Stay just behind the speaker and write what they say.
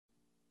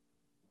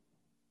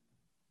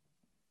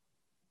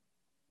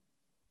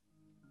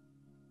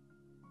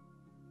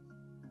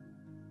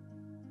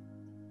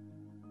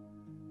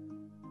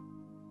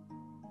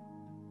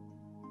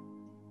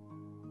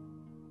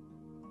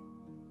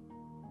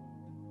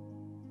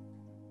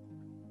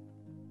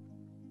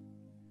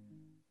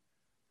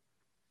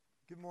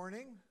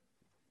morning.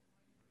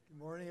 Good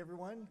morning,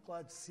 everyone.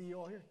 Glad to see you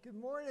all here. Good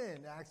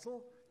morning,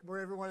 Axel. Good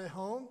morning, everyone at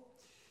home.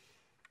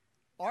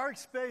 Our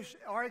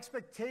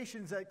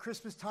expectations at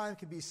Christmas time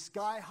can be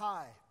sky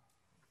high.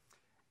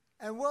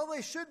 And well,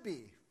 they should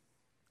be.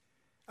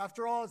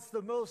 After all, it's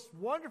the most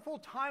wonderful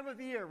time of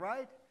the year,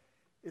 right?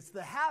 It's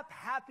the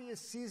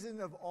happiest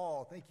season of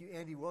all. Thank you,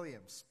 Andy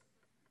Williams.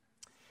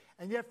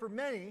 And yet for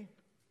many,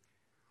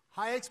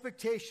 high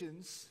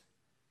expectations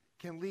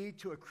can lead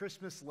to a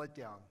Christmas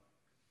letdown.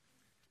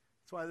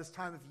 That's why this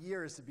time of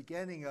year is the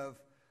beginning of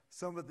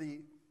some of the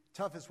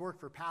toughest work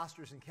for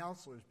pastors and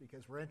counselors,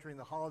 because we're entering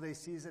the holiday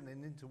season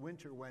and into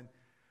winter when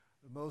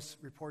the most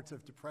reports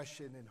of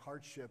depression and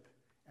hardship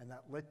and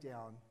that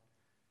letdown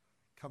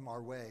come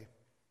our way.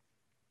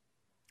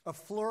 A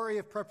flurry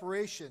of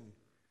preparation,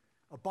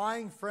 a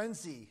buying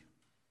frenzy,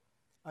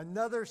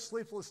 another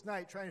sleepless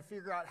night trying to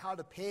figure out how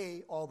to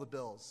pay all the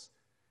bills,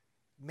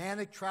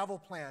 manic travel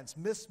plans,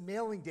 missed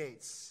mailing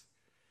dates,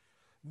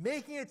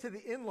 making it to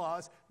the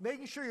in-laws,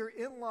 making sure your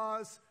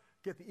in-laws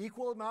get the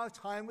equal amount of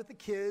time with the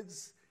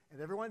kids and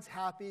everyone's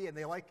happy and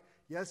they like,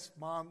 yes,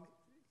 Mom,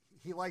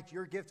 he liked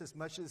your gift as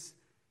much as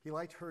he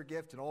liked her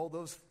gift and all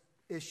those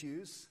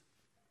issues.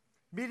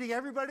 Meeting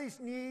everybody's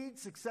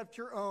needs except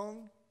your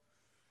own.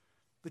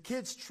 The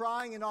kids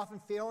trying and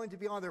often failing to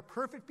be on their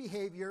perfect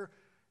behavior.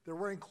 They're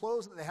wearing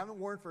clothes that they haven't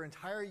worn for an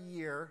entire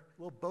year,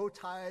 little bow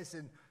ties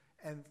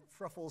and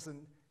fruffles,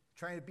 and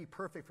trying to be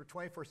perfect for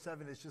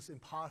 24/7 is just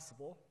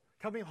impossible.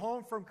 Coming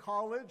home from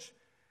college,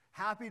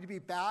 happy to be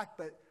back,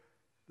 but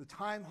the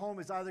time home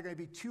is either going to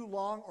be too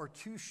long or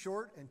too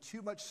short, and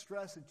too much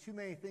stress and too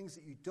many things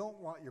that you don't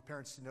want your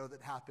parents to know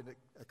that happened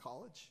at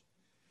college.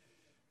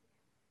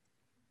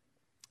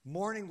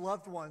 Mourning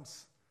loved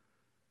ones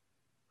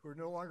who are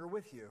no longer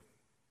with you.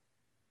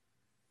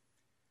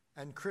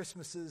 And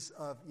Christmases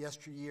of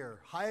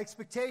yesteryear. High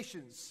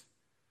expectations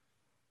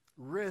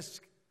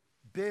risk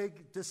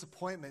big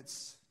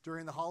disappointments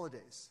during the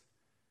holidays.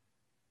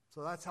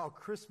 So that's how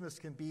Christmas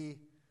can be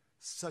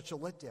such a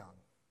letdown.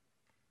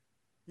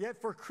 Yet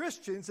for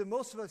Christians, and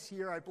most of us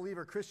here, I believe,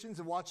 are Christians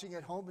and watching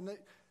at home, and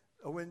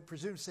I wouldn't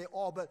presume to say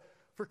all, but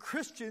for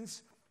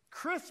Christians,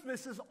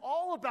 Christmas is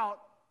all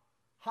about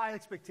high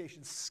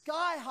expectations,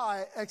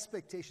 sky-high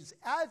expectations.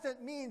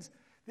 Advent means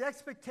the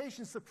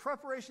expectations, the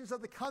preparations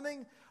of the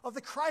coming of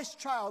the Christ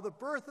child, the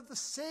birth of the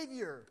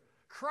Savior,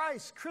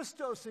 Christ,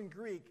 Christos in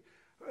Greek.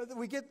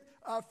 We get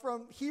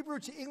from Hebrew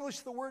to English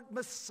the word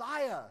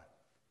Messiah.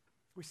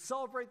 We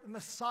celebrate the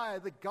Messiah,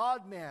 the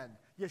God-man,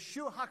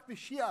 Yeshua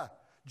HaMashiach,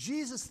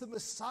 Jesus the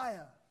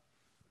Messiah.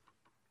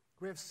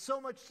 We have so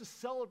much to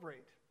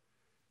celebrate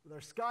with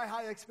our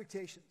sky-high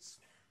expectations.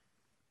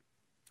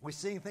 We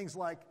sing things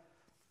like,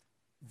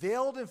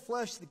 veiled in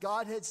flesh the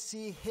Godhead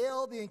see,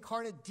 hail the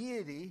incarnate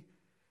deity,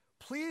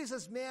 pleased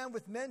as man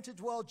with men to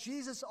dwell,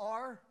 Jesus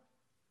our.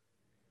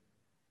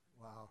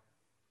 Wow.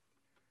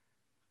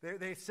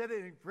 They said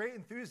it in great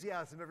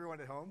enthusiasm, everyone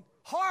at home.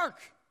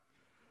 Hark!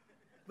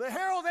 The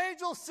herald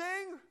angels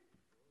sing.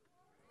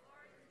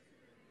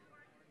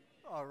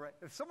 All right.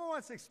 If someone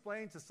wants to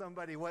explain to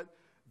somebody what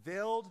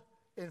veiled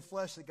in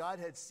flesh the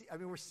Godhead see, I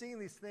mean, we're singing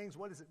these things.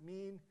 What does it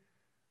mean?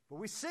 But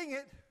we sing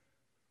it.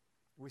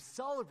 We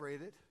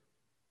celebrate it.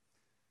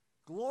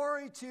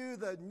 Glory to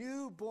the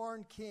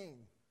newborn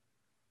King.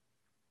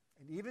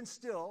 And even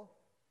still,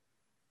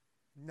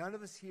 none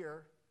of us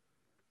here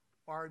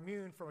are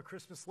immune from a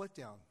Christmas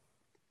letdown.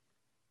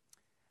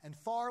 And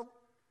far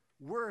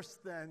worse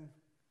than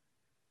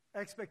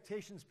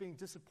expectations being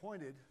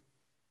disappointed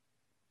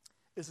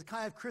is the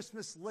kind of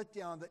Christmas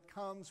letdown that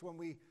comes when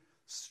we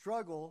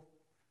struggle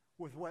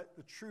with what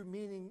the true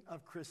meaning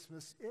of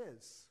Christmas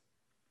is.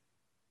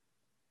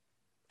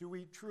 Do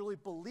we truly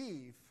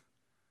believe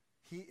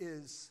he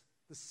is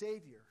the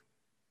Savior,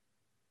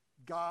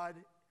 God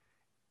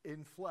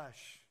in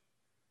flesh,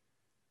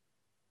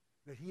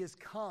 that he has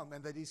come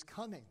and that he's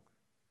coming?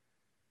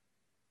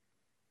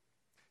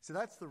 So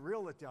that's the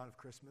real letdown of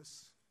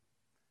Christmas.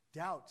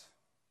 Doubt.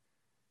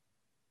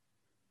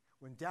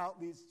 When doubt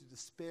leads to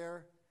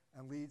despair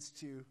and leads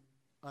to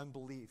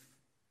unbelief.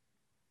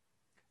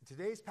 And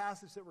today's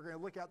passage that we're going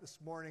to look at this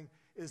morning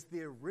is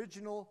the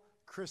original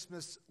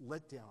Christmas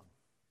letdown.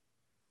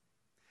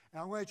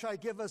 And I'm going to try to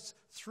give us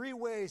 3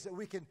 ways that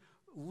we can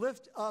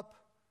lift up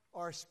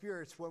our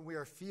spirits when we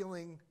are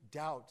feeling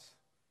doubt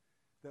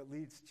that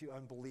leads to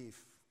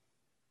unbelief.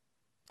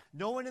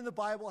 No one in the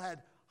Bible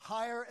had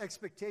higher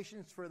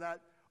expectations for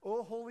that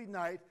oh holy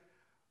night,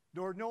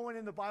 nor no one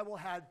in the Bible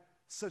had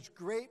such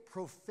great,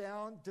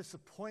 profound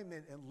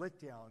disappointment and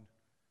letdown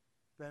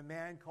than a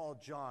man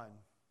called John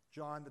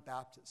the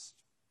Baptist.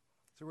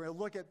 So we're going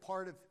to look at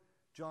part of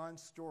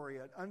John's story,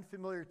 an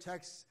unfamiliar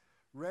text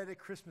read at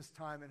Christmas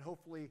time, and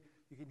hopefully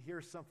you can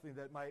hear something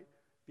that might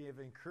be of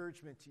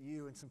encouragement to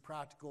you and some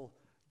practical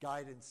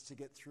guidance to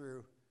get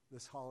through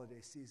this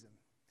holiday season.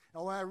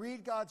 Now, when I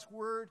read God's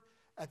word,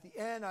 at the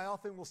end, I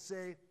often will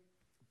say,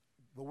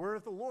 the word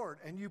of the Lord.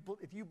 And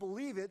if you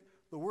believe it,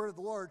 the word of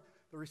the Lord,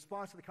 the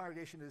response of the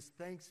congregation is,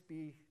 thanks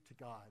be to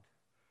God.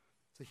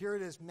 So here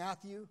it is,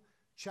 Matthew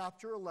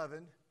chapter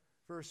 11,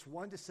 verse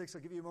 1 to 6.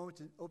 I'll give you a moment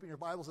to open your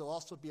Bibles. It'll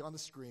also be on the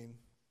screen.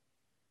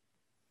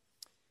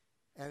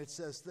 And it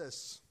says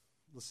this.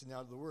 Listen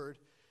now to the word.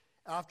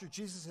 After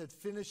Jesus had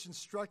finished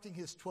instructing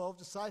his 12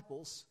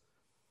 disciples,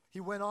 he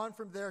went on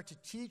from there to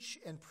teach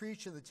and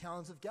preach in the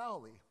towns of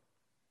Galilee.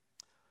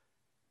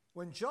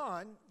 When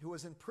John, who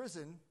was in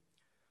prison,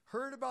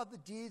 heard about the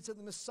deeds of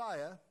the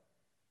Messiah,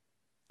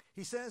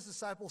 he sent his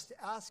disciples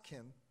to ask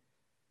him,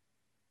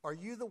 "Are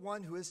you the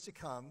one who is to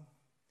come,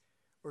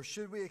 or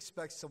should we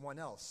expect someone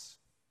else?"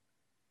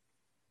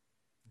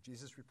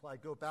 Jesus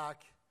replied, "Go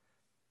back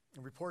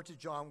and report to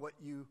John what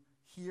you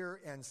hear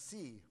and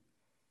see.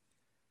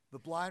 The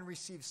blind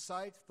receive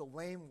sight, the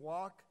lame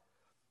walk,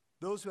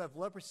 those who have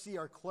leprosy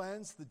are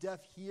cleansed, the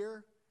deaf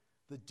hear,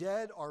 the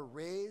dead are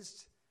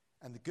raised,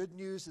 and the good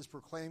news is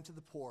proclaimed to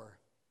the poor.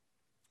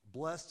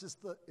 Blessed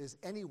is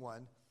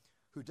anyone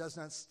who does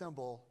not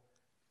stumble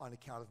on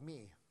account of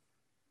me."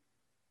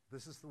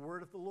 This is the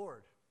word of the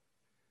Lord.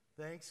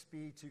 Thanks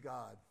be to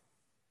God.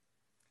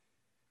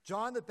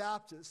 John the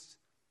Baptist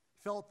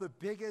felt the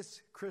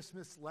biggest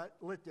Christmas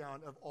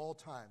letdown of all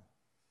time.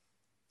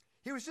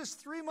 He was just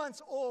 3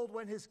 months old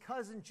when his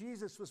cousin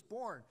Jesus was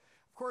born.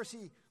 Of course,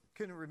 he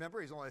couldn't remember.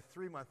 He's only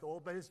 3 months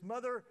old. But his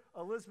mother,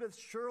 Elizabeth,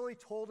 surely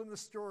told him the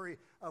story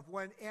of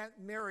when Aunt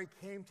Mary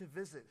came to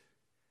visit.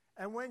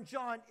 And when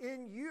John,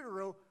 in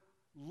utero,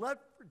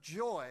 leapt for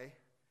joy,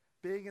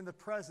 being in the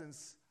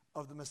presence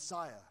of the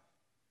Messiah.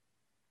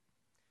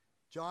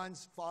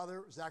 John's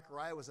father,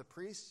 Zechariah, was a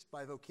priest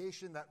by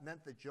vocation. That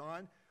meant that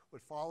John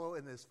would follow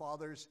in his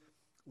father's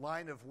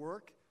line of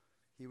work.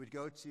 He would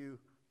go to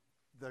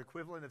the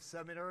equivalent of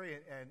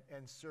seminary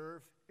and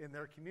serve in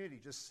their community,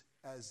 just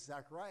as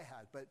Zechariah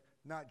had, but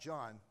not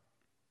John.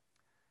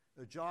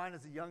 John,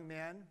 as a young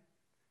man,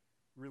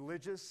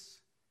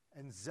 religious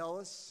and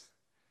zealous,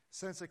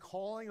 sensed a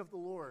calling of the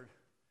Lord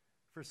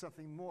for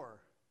something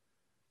more,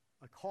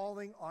 a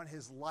calling on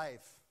his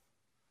life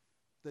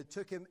that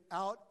took him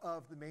out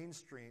of the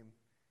mainstream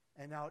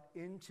and out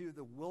into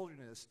the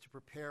wilderness to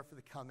prepare for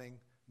the coming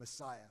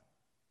Messiah.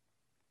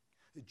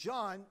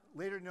 John,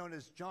 later known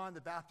as John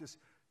the Baptist,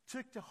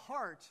 took to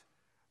heart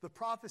the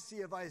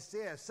prophecy of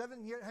Isaiah,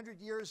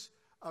 700 years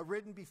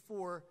written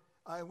before,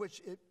 in which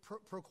it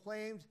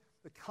proclaimed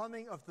the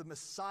coming of the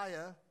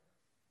Messiah,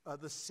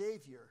 the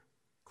Savior.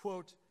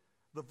 Quote,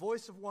 "The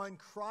voice of one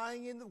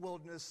crying in the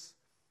wilderness,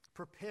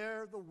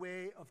 prepare the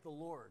way of the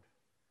Lord."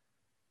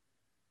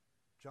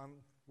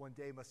 John one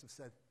day must have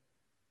said,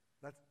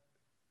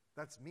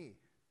 that's me.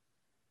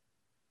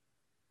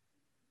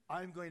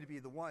 I'm going to be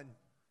the one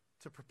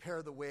to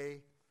prepare the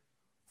way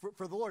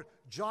for the Lord.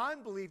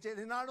 John believed it,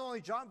 and not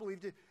only John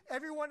believed it,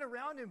 everyone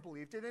around him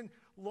believed it. And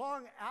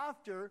long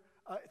after,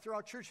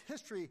 throughout church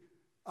history,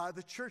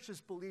 the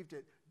churches believed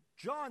it.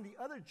 John, the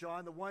other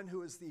John, the one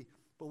who is the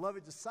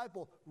beloved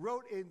disciple,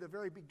 wrote in the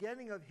very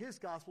beginning of his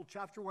gospel,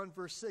 chapter 1,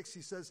 verse 6,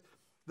 he says,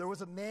 "There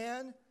was a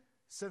man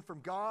sent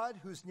from God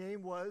whose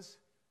name was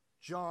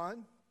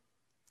John.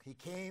 He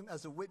came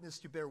as a witness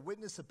to bear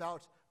witness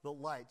about the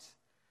light,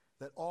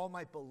 that all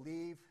might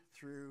believe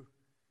through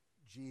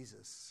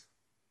Jesus."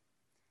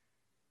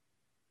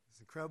 It's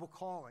an incredible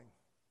calling.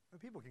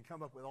 And people can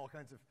come up with all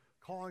kinds of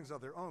callings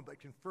of their own, but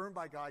confirmed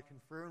by God,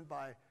 confirmed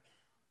by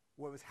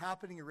what was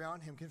happening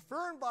around him,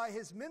 confirmed by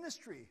his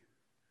ministry.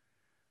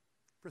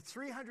 For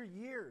 300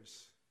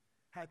 years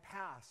had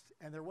passed,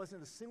 and there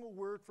wasn't a single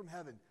word from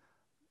heaven,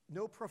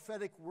 no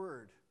prophetic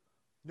word,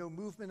 no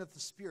movement of the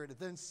Spirit. And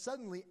then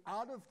suddenly,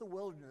 out of the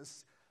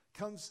wilderness,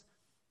 comes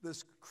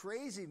this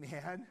crazy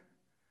man,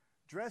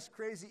 dressed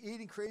crazy,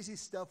 eating crazy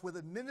stuff, with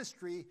a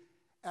ministry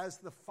as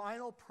the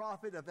final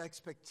prophet of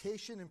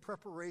expectation and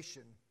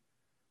preparation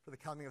for the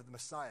coming of the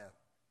Messiah.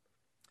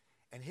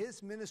 And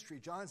his ministry,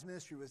 John's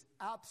ministry, was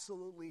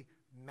absolutely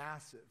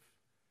massive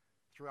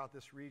throughout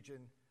this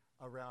region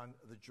around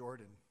the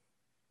Jordan.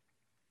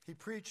 He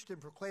preached and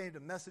proclaimed a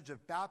message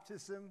of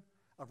baptism,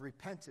 of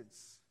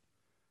repentance.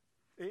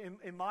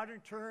 In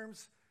modern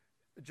terms,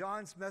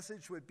 John's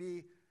message would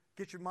be,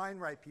 get your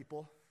mind right,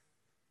 people.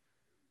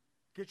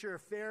 Get your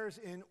affairs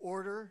in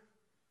order.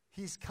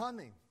 He's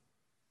coming.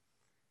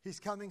 He's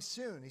coming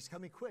soon. He's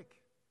coming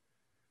quick.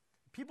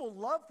 People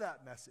loved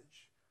that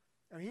message.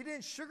 I mean, he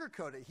didn't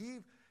sugarcoat it.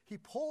 He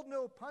pulled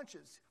no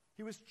punches.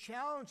 He was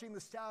challenging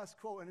the status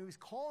quo, and he was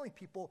calling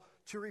people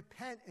to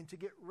repent and to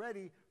get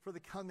ready for the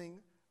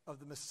coming of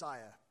the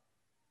Messiah.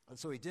 And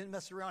so he didn't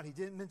mess around. He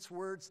didn't mince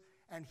words,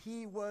 and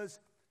he was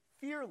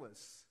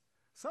fearless.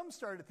 Some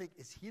started to think,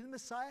 is he the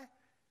Messiah? And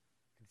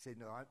he'd say,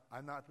 no,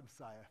 I'm not the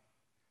Messiah.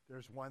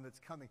 There's one that's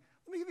coming.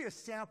 Let me give you a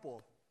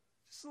sample,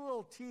 just a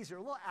little teaser,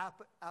 a little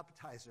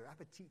appetizer,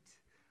 appetit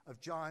of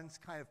John's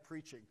kind of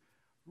preaching.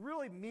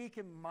 Really meek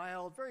and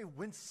mild, very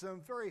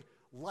winsome, very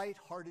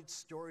light-hearted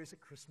stories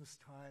at Christmas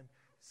time.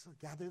 So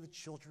gather the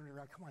children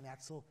around. Come on,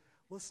 Axel,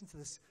 listen to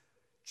this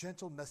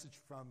gentle message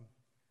from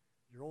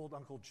your old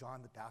Uncle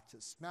John the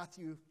Baptist.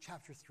 Matthew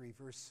chapter 3,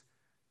 verse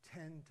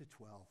 10 to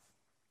 12.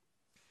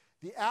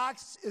 The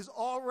axe is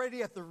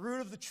already at the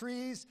root of the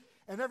trees,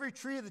 and every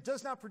tree that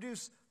does not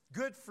produce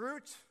good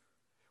fruit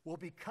will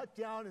be cut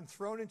down and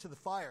thrown into the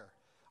fire.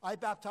 I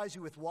baptize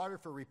you with water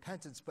for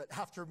repentance, but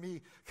after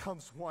me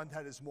comes one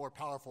that is more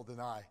powerful than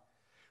I,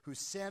 whose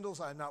sandals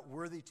I am not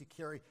worthy to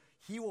carry.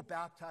 He will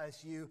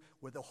baptize you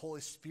with the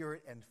Holy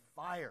Spirit and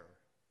fire.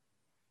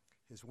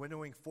 His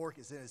winnowing fork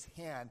is in his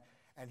hand,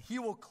 and he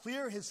will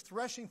clear his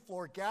threshing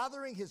floor,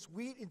 gathering his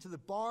wheat into the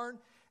barn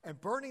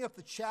and burning up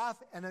the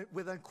chaff and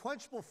with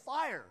unquenchable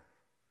fire.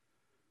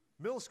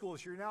 Middle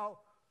schoolers, you're now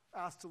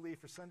asked to leave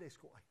for Sunday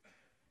school.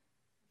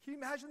 Can you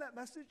imagine that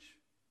message?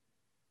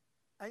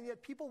 And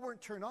yet people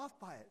weren't turned off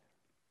by it.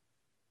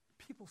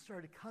 People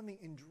started coming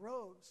in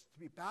droves to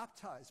be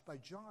baptized by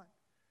John.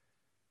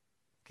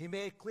 He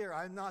made it clear,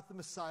 I'm not the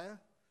Messiah.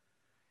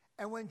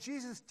 And when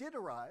Jesus did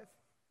arrive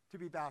to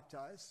be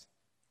baptized,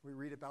 we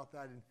read about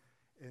that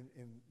in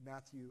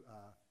Matthew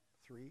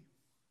 3,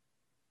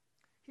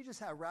 he just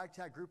had a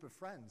ragtag group of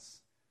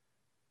friends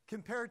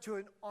compared to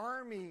an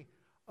army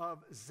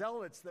of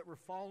zealots that were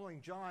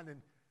following John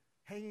and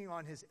hanging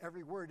on his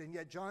every word. And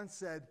yet John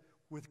said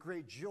with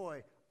great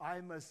joy,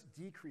 I must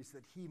decrease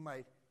that he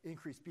might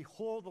increase.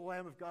 Behold the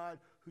Lamb of God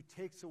who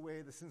takes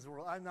away the sins of the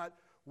world. I'm not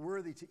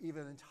worthy to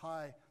even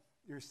untie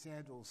your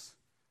sandals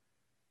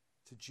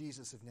to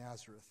Jesus of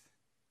Nazareth.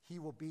 He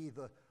will be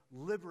the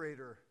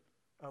liberator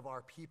of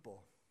our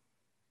people.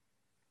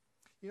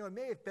 You know, it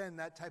may have been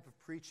that type of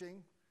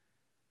preaching,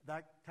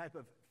 that type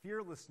of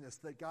fearlessness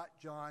that got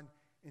John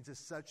into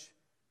such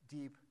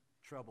deep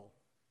trouble.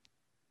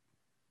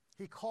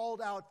 He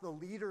called out the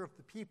leader of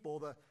the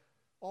people,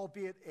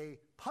 albeit a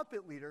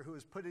puppet leader who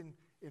was put in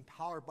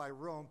power by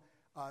Rome,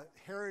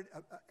 Herod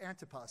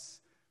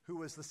Antipas, who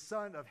was the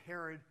son of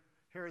Herod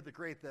the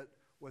Great that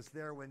was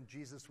there when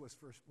Jesus was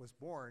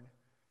born.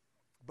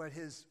 But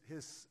his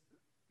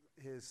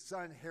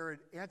son Herod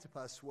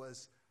Antipas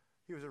was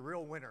a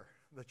real winner.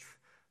 The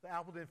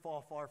apple didn't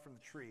fall far from the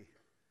tree.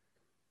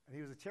 And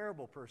he was a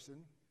terrible person.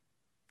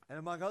 And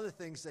among other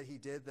things that he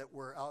did that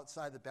were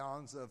outside the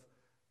bounds of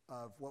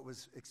what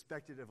was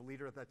expected of a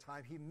leader at that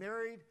time, he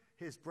married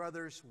his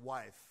brother's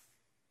wife.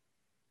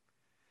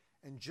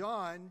 And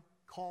John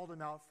called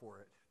him out for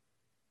it,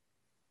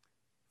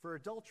 for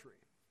adultery.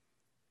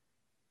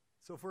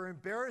 So for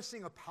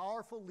embarrassing a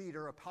powerful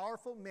leader, a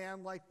powerful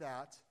man like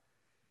that,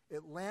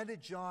 it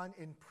landed John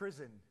in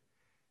prison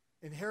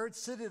in Herod's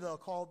citadel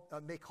called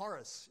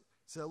Machaerus.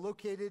 It's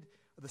located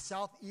the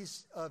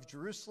southeast of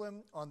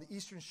Jerusalem on the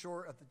eastern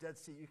shore of the Dead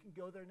Sea. You can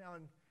go there now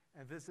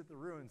and visit the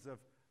ruins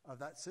of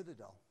that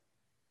citadel.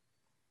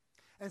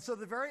 And so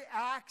the very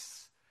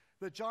axe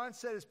that John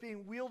said is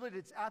being wielded,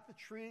 it's at the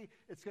tree.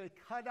 It's going to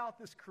cut out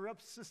this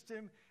corrupt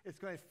system. It's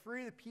going to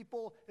free the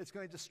people. It's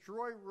going to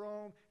destroy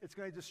Rome. It's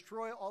going to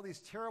destroy all these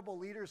terrible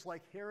leaders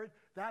like Herod.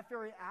 That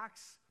very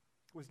axe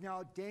was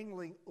now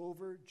dangling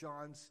over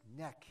John's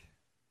neck.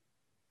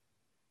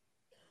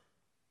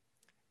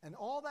 And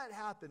all that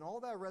happened, all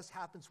that rest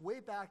happens way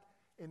back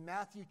in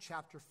Matthew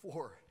chapter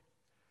 4.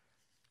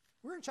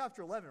 We're in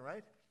chapter 11,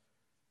 right?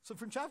 So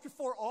from chapter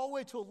 4 all the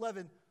way to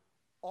 11,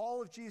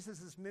 all of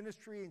Jesus'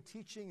 ministry and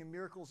teaching and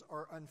miracles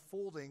are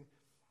unfolding.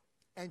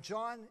 And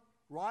John,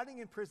 rotting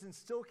in prison,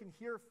 still can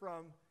hear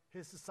from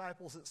his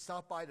disciples that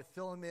stop by to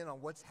fill him in on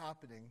what's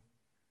happening.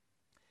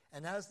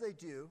 And as they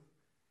do,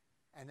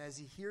 and as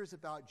he hears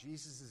about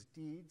Jesus'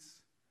 deeds,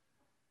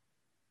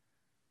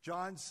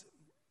 John's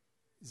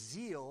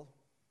zeal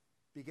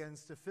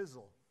begins to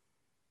fizzle.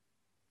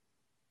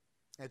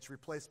 And it's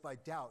replaced by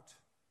doubt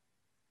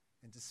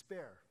and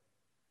despair.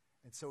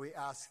 And so he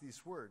asks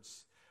these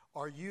words,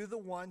 are you the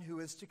one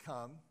who is to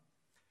come,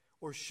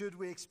 or should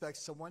we expect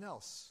someone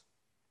else?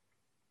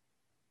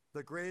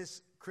 The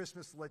greatest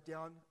Christmas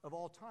letdown of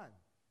all time.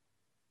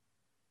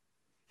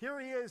 Here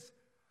he is,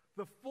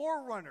 the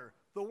forerunner,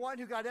 the one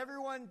who got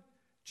everyone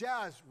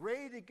jazzed,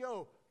 ready to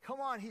go. Come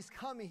on, he's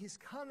coming, he's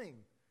coming.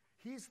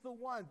 He's the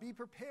one, be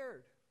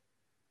prepared.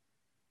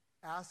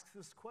 Ask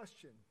this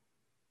question.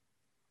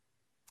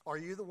 Are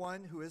you the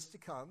one who is to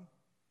come,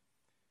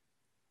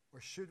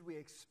 or should we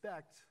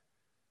expect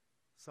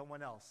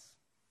someone else?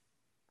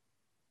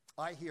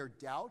 I hear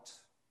doubt.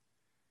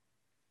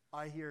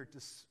 I hear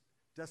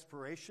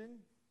desperation.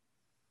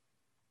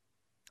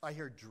 I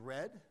hear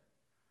dread.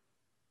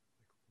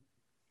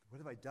 What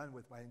have I done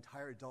with my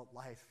entire adult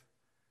life?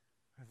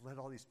 I've led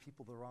all these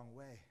people the wrong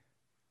way.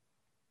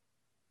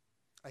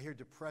 I hear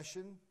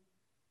depression.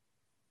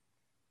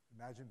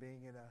 Imagine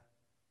being in a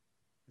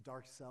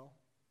dark cell.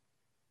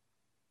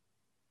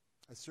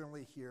 I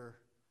certainly hear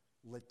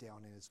let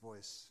down in his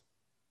voice.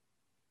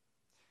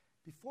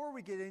 Before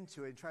we get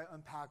into it and try to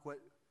unpack what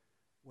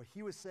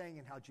he was saying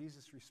and how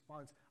Jesus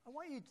responds, I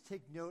want you to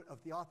take note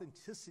of the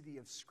authenticity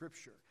of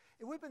Scripture.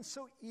 It would have been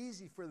so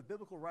easy for the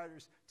biblical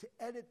writers to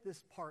edit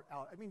this part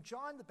out. I mean,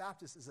 John the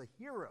Baptist is a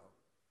hero.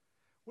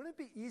 Wouldn't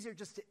it be easier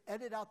just to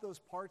edit out those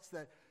parts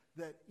that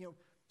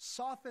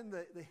soften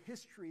the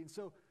history? And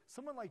so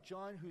someone like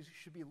John, who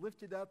should be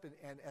lifted up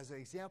and as an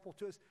example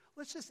to us,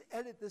 let's just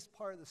edit this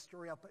part of the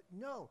story out. But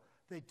no,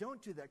 they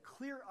don't do that.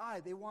 Clear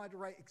eye. They wanted to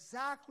write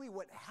exactly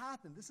what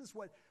happened. This is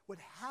what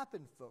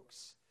happened,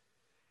 folks.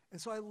 And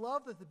so I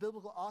love that the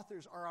biblical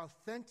authors are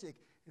authentic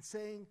in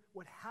saying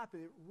what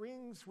happened. It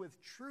rings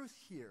with truth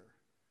here.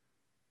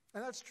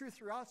 And that's true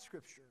throughout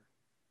Scripture.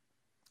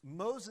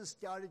 Moses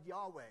doubted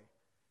Yahweh.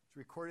 It's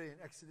recorded in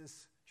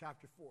Exodus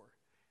chapter 4.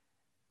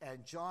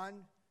 And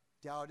John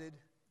doubted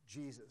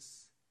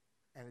Jesus.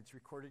 And it's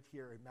recorded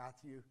here in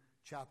Matthew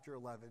chapter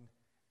 11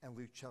 and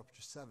Luke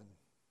chapter 7.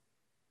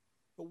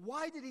 But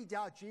why did he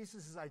doubt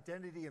Jesus'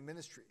 identity and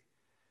ministry?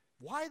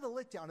 Why the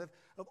letdown?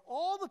 Of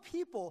all the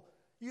people,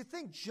 you'd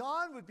think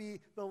John would be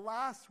the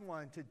last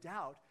one to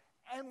doubt.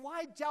 And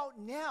why doubt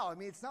now? I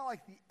mean, it's not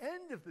like the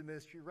end of the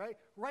ministry, right?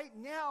 Right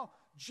now,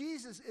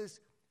 Jesus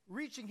is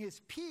reaching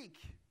his peak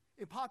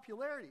in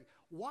popularity.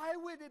 Why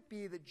would it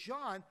be that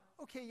John,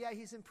 okay, yeah,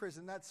 he's in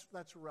prison. That's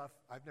rough.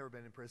 I've never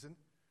been in prison.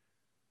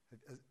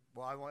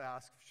 Well, I won't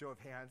ask, show of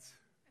hands.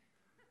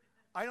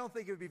 I don't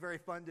think it would be very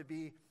fun to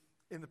be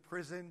in the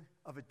prison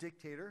of a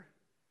dictator.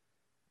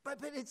 But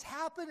it's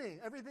happening.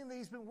 Everything that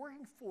he's been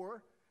working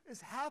for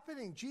is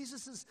happening.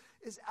 Jesus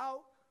is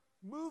out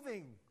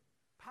moving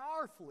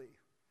powerfully.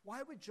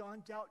 Why would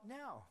John doubt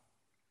now?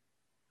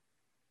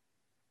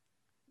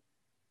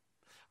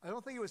 I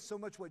don't think it was so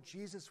much what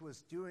Jesus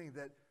was doing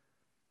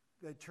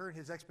that turned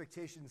his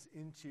expectations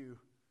into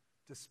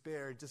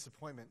despair and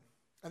disappointment.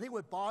 I think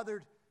what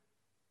bothered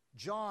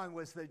John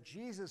was that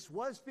Jesus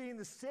was being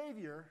the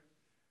Savior,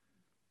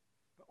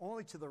 but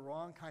only to the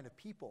wrong kind of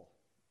people.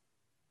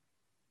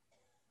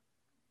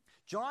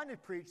 John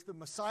had preached, the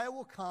Messiah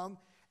will come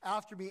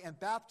after me and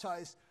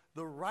baptize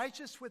the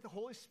righteous with the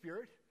Holy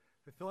Spirit,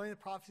 fulfilling the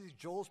prophecies,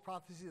 Joel's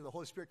prophecy of the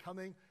Holy Spirit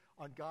coming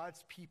on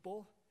God's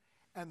people,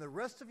 and the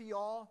rest of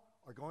y'all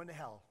are going to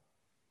hell.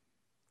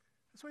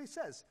 That's what he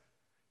says.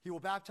 He will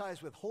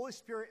baptize with Holy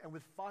Spirit and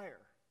with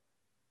fire.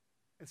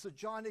 And so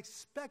John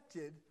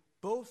expected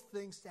both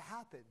things to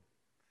happen.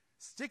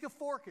 Stick a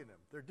fork in them.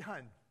 They're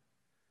done.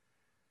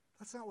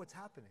 That's not what's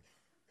happening.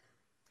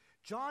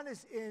 John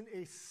is in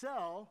a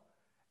cell,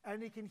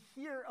 and he can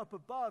hear up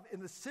above,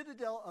 in the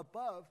citadel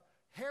above,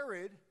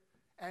 Herod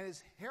and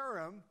his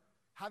harem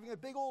having a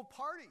big old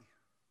party.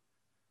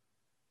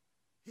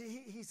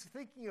 He's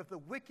thinking of the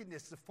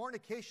wickedness, the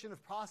fornication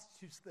of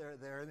prostitutes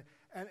there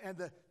and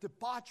the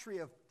debauchery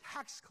of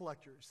tax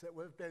collectors that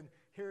would have been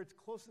Herod's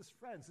closest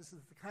friends. This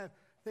is the kind of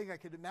thing I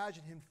could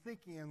imagine him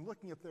thinking and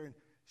looking up there and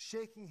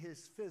shaking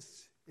his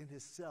fists in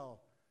his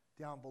cell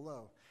down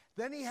below.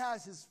 Then he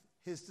has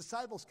his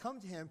disciples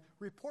come to him,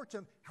 report to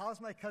him, how's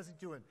my cousin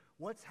doing?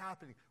 What's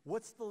happening?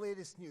 What's the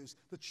latest news?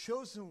 The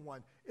chosen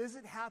one, is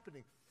it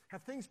happening?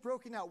 Have things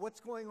broken out?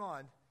 What's going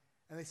on?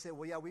 And they say,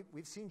 well, yeah,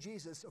 we've seen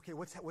Jesus. Okay,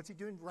 what's he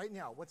doing right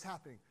now? What's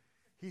happening?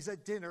 He's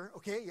at dinner.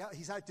 Okay, yeah,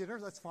 he's at dinner.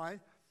 That's fine.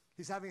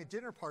 He's having a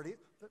dinner party.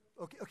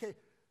 Okay,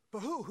 but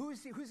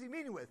who's he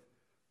meeting with?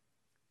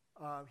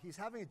 He's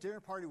having a dinner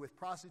party with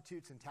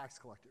prostitutes and tax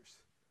collectors.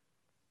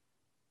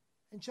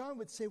 And John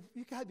would say,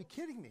 you got to be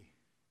kidding me.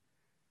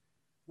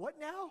 What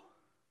now?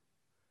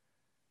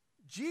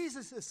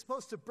 Jesus is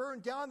supposed to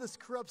burn down this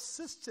corrupt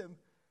system.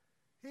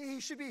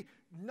 He should be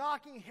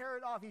knocking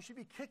Herod off. He should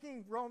be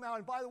kicking Rome out.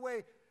 And by the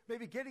way,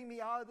 maybe getting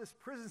me out of this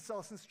prison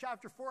cell. Since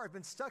chapter 4, I've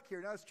been stuck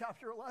here. Now it's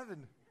chapter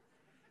 11.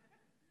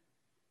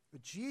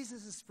 But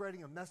Jesus is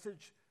spreading a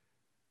message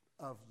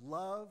of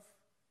love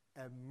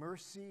and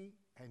mercy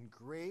and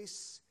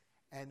grace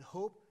and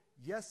hope.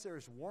 Yes,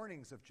 there's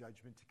warnings of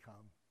judgment to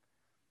come.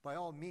 By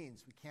all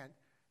means, we can't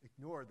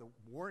ignore the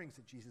warnings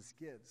that Jesus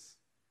gives,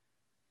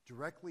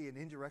 directly and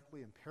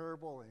indirectly in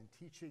parable and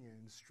teaching and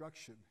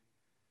instruction.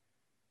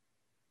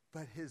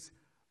 But his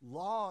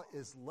law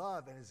is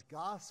love and his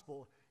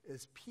gospel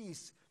is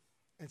peace.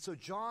 And so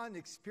John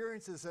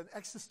experiences an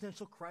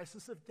existential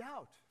crisis of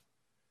doubt.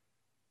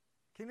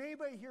 Can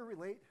anybody here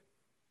relate?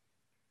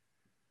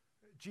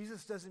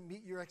 Jesus doesn't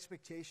meet your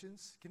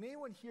expectations. Can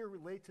anyone here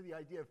relate to the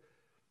idea of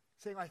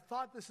saying, I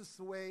thought this is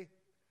the way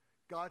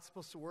God's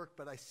supposed to work,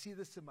 but I see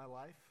this in my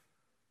life?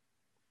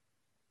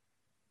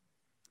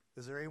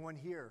 Is there anyone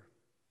here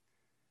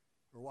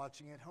or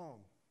watching at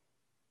home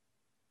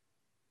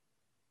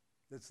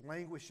that's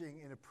languishing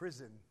in a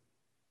prison,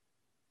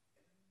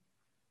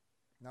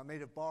 not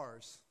made of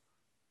bars,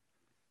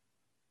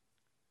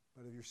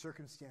 but of your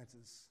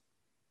circumstances?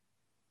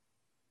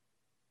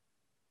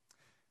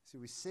 See,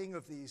 we sing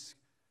of these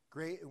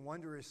great and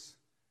wondrous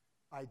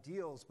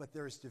ideals, but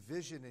there's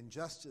division,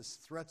 injustice,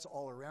 threats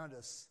all around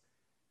us.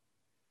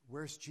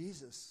 Where's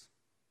Jesus?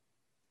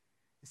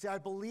 You see, I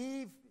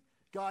believe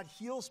God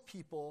heals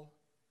people,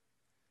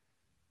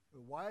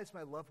 but why is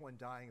my loved one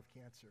dying of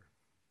cancer?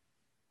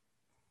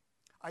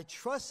 I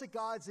trust that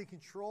God's in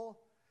control,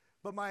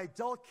 but my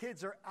adult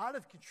kids are out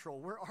of control.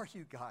 Where are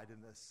you, God,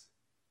 in this?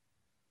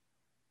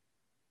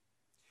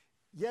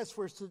 Yes,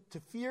 we're to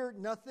fear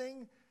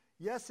nothing.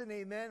 Yes and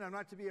amen. I'm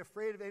not to be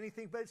afraid of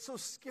anything, but it's so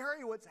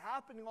scary what's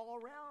happening all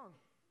around.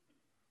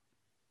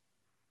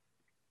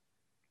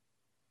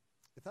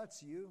 If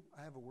that's you,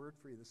 I have a word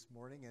for you this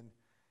morning, and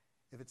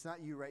if it's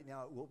not you right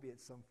now, it will be at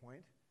some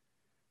point.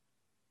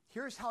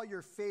 Here's how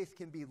your faith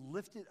can be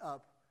lifted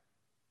up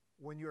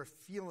when you're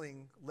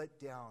feeling let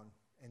down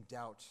and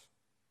doubt.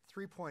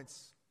 3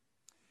 points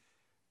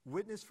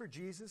Witness for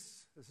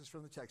Jesus. This is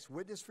from the text.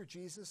 Witness for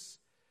Jesus.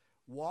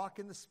 Walk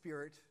in the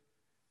Spirit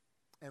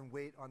and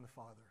wait on the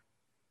Father.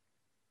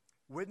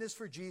 Witness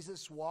for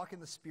Jesus. Walk in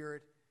the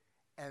Spirit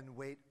and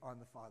wait on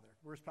the Father.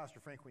 Where's Pastor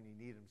Frank when you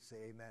need him to say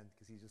amen?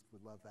 Because he just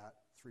would love that.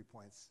 3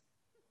 points.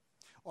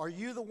 Are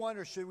you the one,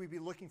 or should we be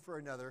looking for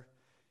another?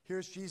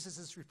 Here's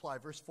Jesus' reply,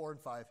 verse 4 and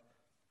 5.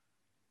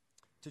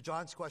 To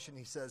John's question,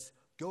 he says,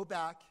 go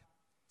back,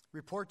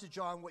 report to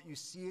John what you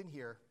see and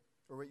hear,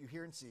 or what you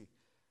hear and see.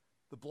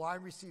 The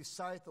blind receive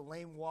sight, the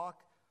lame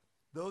walk,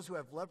 those who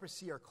have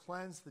leprosy are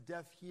cleansed, the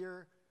deaf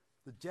hear,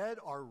 the dead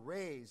are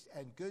raised,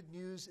 and good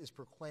news is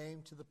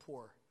proclaimed to the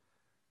poor.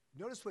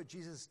 Notice what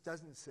Jesus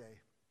doesn't say.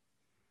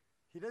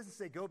 He doesn't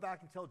say, go back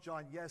and tell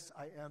John, yes,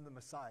 I am the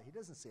Messiah. He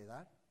doesn't say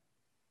that.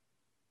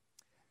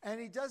 And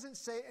he doesn't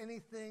say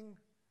anything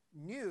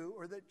new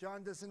or that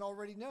John doesn't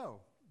already know.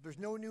 There's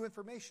no new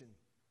information.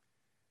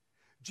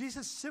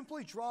 Jesus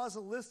simply draws a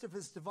list of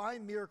his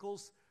divine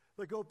miracles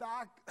that go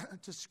back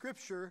to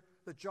Scripture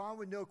that John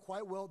would know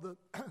quite well,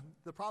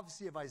 the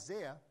prophecy of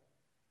Isaiah,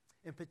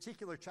 in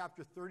particular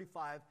chapter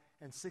 35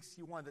 and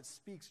 61, that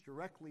speaks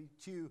directly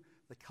to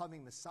the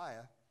coming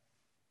Messiah.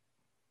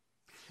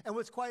 And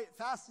what's quite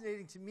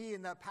fascinating to me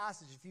in that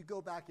passage, if you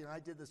go back, and I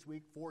did this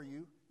week for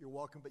you, you're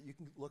welcome, but you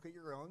can look at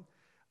your own,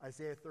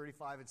 Isaiah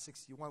 35 and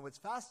 61. What's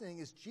fascinating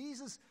is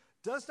Jesus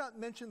does not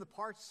mention the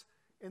parts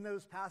in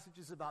those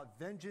passages about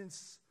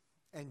vengeance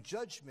and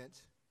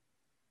judgment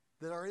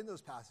that are in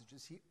those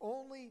passages. He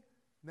only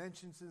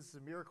mentions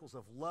the miracles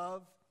of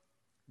love,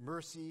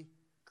 mercy,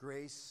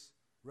 grace,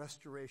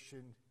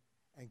 restoration,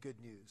 and good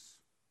news.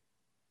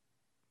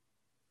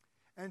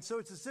 And so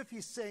it's as if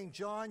he's saying,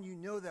 John, you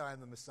know that I'm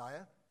the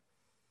Messiah.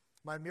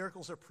 My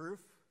miracles are proof.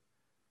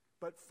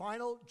 But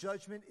final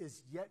judgment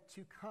is yet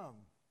to come.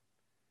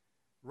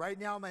 Right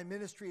now, my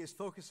ministry is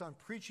focused on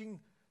preaching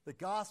the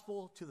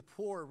gospel to the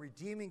poor,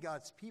 redeeming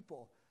God's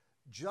people.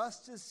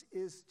 Justice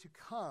is to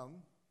come,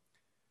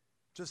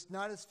 just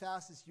not as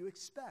fast as you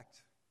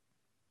expect.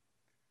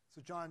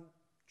 So, John,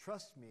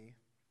 trust me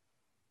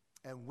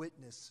and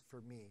witness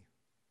for me.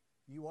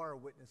 You are a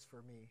witness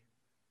for me,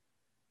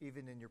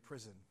 even in your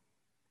prison.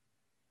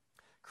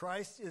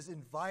 Christ is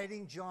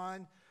inviting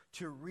John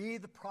to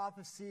read the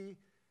prophecy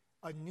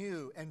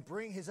anew and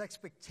bring his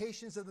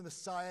expectations of the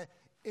Messiah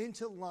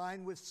into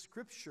line with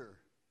Scripture.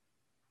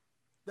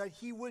 That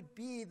he would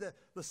be the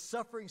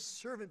suffering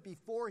servant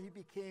before he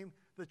became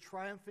the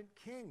triumphant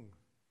king.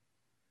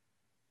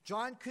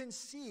 John couldn't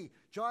see.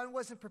 John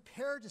wasn't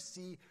prepared to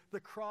see the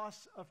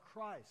cross of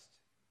Christ.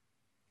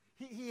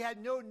 He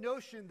had no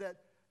notion that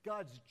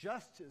God's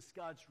justice,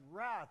 God's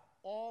wrath,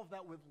 all of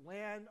that would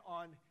land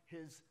on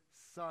his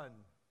Son,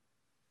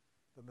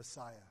 the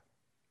Messiah.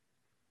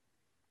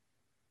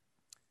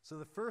 So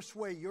the first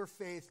way your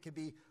faith can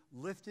be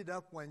lifted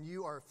up when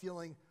you are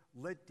feeling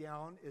let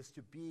down is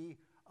to be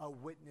a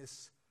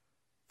witness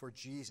for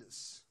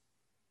Jesus.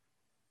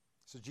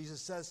 So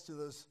Jesus says to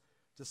those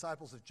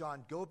disciples of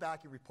John, go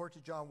back and report to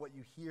John what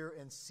you hear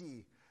and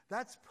see.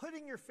 That's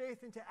putting your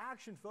faith into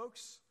action,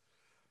 folks.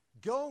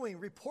 Going,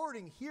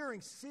 reporting,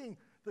 hearing, seeing.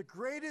 The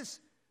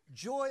greatest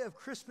joy of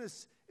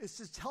Christmas is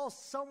to tell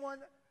someone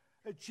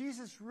that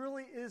Jesus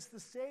really is the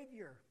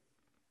Savior.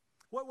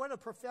 What a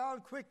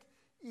profound, quick,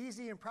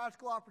 easy, and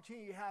practical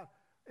opportunity you have.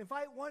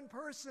 Invite one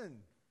person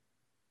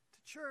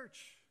to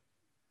church.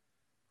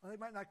 Well, they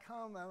might not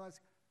come.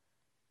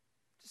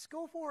 Just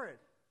go for it.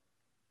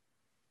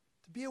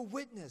 To be a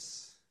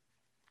witness.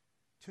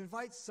 To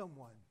invite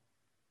someone.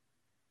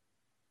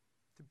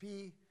 To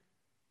be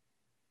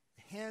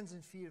the hands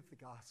and feet of the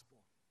gospel.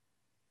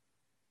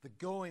 The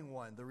going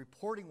one, the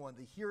reporting one,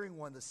 the hearing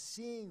one, the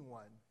seeing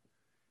one.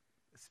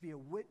 It's to be a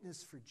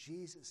witness for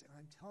Jesus. And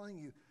I'm telling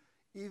you,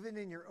 even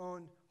in your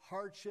own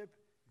hardship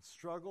and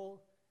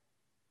struggle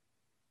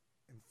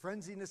and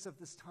frenziness of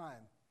this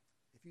time,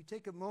 if you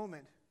take a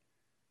moment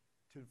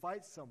to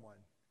invite someone,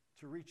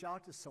 to reach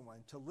out to someone,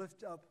 to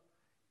lift up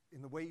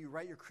in the way you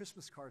write your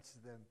Christmas cards to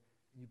them,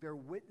 and you bear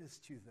witness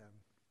to them,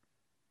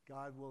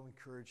 God will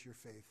encourage your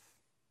faith.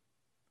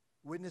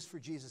 Witness for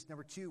Jesus.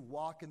 Number 2,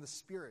 walk in the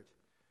Spirit.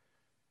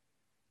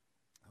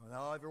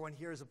 Not everyone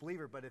here is a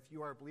believer, but if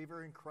you are a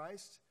believer in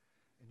Christ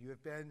and you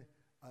have been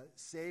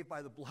saved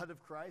by the blood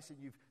of Christ and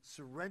you've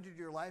surrendered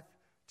your life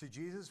to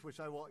Jesus,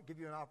 which I will give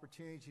you an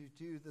opportunity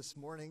to do this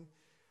morning,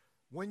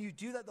 when you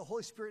do that, the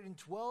Holy Spirit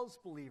indwells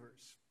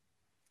believers,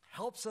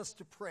 helps us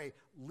to pray,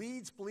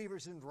 leads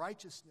believers in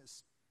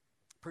righteousness,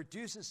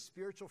 produces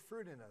spiritual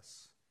fruit in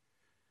us.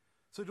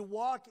 So to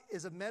walk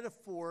is a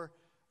metaphor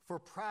for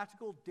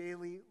practical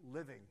daily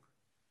living.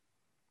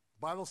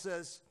 The Bible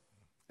says,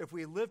 if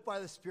we live by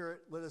the Spirit,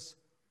 let us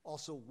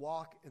also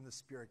walk in the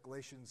Spirit.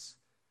 Galatians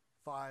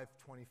 5:25.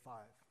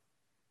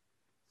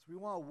 So we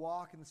want to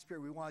walk in the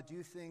Spirit. We want to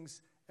do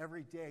things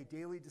every day,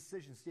 daily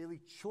decisions,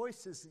 daily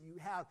choices that you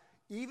have.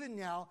 Even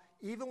now,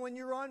 even when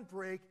you're on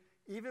break,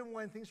 even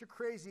when things are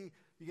crazy,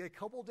 you get a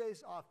couple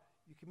days off,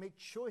 you can make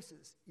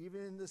choices,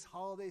 even in this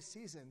holiday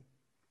season,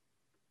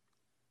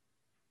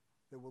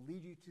 that will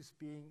lead you to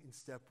being in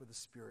step with the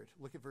Spirit.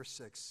 Look at verse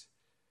 6.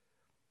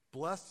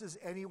 Blessed is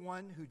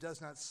anyone who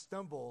does not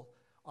stumble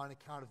on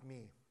account of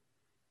me.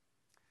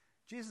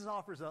 Jesus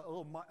offers a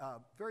little,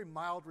 very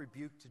mild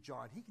rebuke to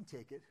John. He can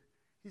take it.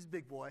 He's a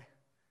big boy.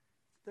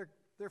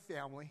 They're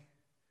family.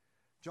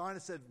 John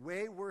has said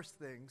way worse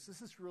things.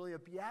 This is really a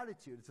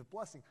beatitude. It's a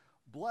blessing.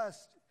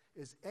 Blessed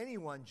is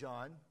anyone,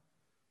 John,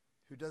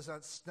 who does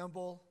not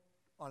stumble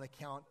on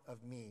account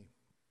of me.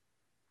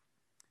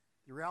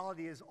 The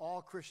reality is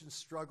all Christians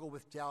struggle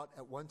with doubt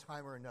at one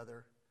time or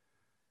another.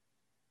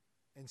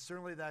 And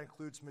certainly that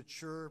includes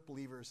mature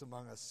believers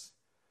among us.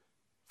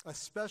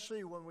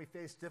 Especially when we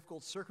face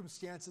difficult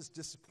circumstances,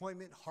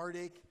 disappointment,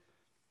 heartache,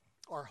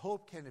 our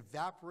hope can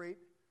evaporate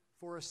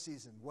for a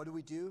season. What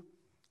do?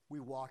 We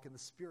walk in the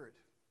Spirit.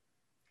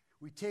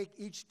 We take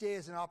each day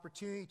as an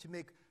opportunity to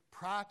make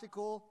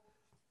practical,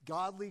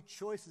 godly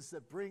choices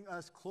that bring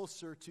us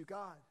closer to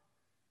God.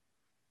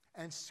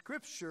 And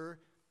Scripture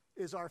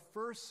is our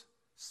first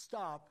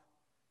stop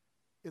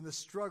in the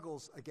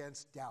struggles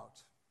against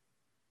doubt.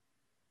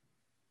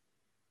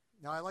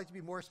 Now, I like to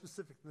be more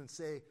specific than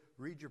say,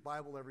 read your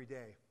Bible every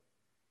day.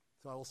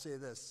 So I will say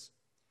this.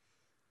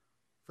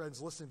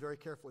 Friends, listen very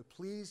carefully.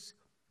 Please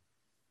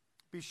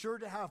be sure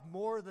to have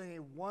more than a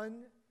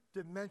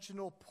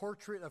one-dimensional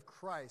portrait of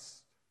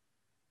Christ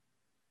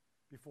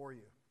before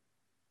you.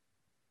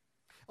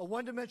 A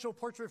one-dimensional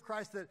portrait of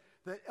Christ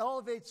that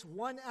elevates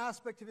one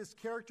aspect of his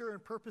character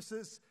and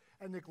purposes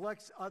and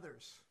neglects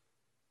others.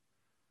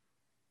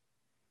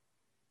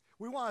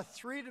 We want a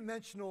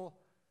three-dimensional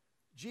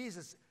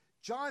Jesus.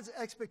 John's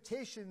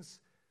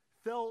expectations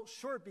fell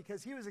short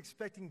because he was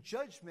expecting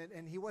judgment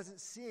and he wasn't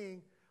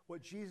seeing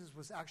what Jesus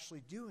was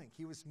actually doing.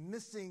 He was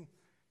missing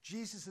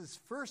Jesus'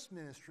 first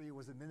ministry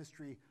was a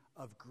ministry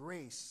of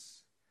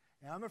grace.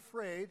 And I'm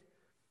afraid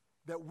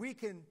that we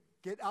can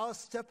get out of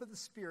step with the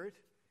Spirit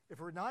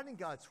if we're not in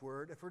God's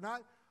Word, if we're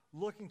not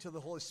looking to the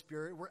Holy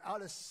Spirit, we're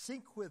out of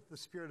sync with the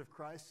Spirit of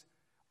Christ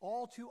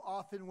all too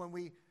often when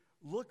we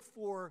look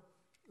for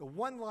the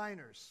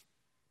one-liners,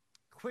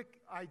 quick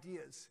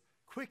ideas,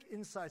 quick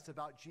insights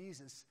about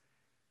Jesus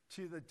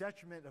to the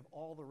detriment of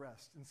all the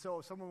rest. And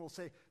so someone will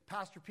say,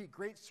 Pastor Pete,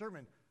 great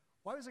sermon.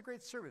 Why was it a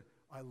great sermon?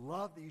 I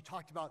love that you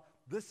talked about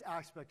this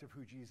aspect of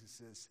who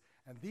Jesus is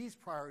and these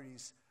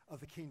priorities of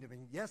the kingdom.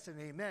 And yes and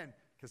amen,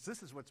 because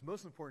this is what's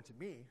most important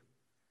to me.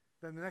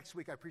 Then the next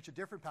week I preach a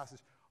different passage.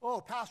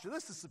 Oh, Pastor,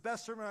 this is the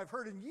best sermon I've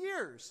heard in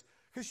years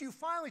because you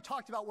finally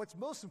talked about what's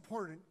most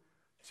important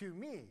to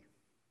me.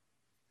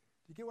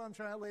 Do you get what I'm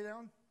trying to lay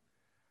down?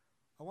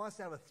 I want us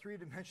to have a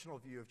three-dimensional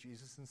view of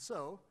Jesus. And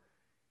so,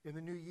 in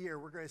the new year,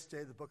 we're going to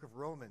study the book of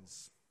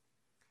Romans,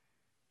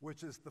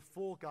 which is the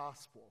full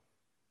gospel.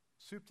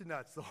 Soup to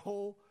nuts, the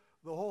whole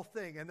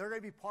thing. And there are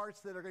going to be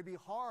parts that are going to be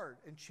hard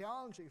and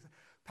challenging.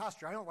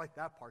 Pastor, I don't like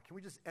that part. Can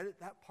we just edit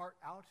that part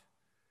out?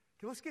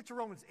 Okay, let's get to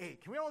Romans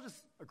 8. Can we all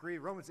just agree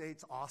Romans 8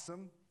 is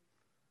awesome?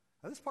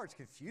 Now, this part's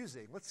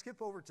confusing. Let's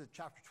skip over to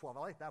chapter 12. I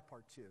like that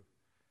part too.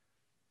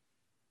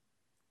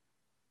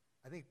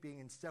 I think being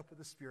in step with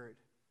the Spirit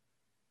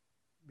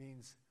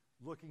means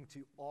looking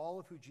to all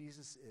of who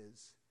Jesus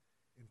is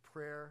in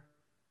prayer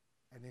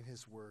and in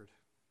his word.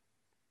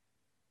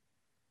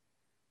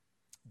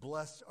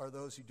 Blessed are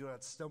those who do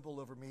not stumble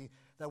over me.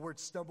 That word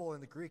stumble in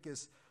the Greek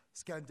is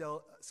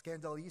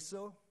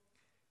scandalizo.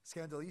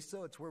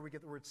 Scandalizo, it's where we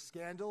get the word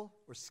scandal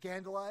or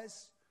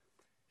scandalize.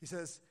 He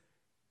says,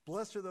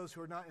 blessed are those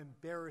who are not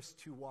embarrassed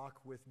to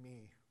walk with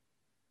me.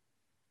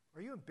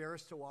 Are you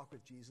embarrassed to walk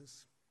with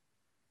Jesus?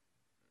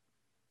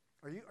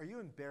 Are you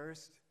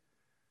embarrassed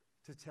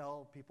to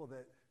tell people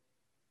that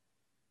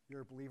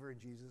you're a believer in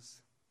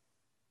Jesus?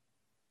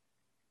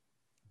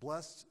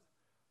 Blessed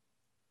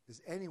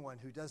is anyone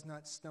who does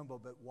not stumble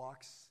but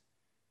walks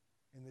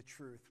in the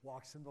truth,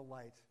 walks in the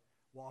light,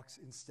 walks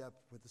in step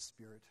with the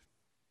Spirit.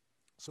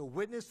 So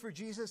witness for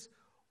Jesus,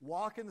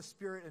 walk in the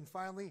Spirit, and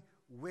finally,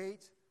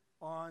 wait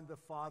on the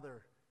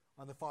Father,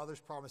 on the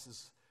Father's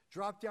promises.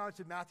 Drop down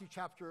to Matthew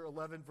chapter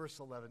 11, verse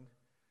 11.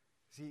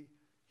 See,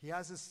 he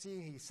has this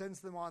scene, he sends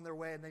them on their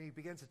way, and then he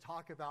begins to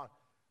talk about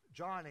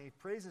John, and he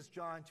praises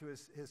John to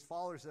his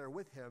followers that are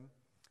with him.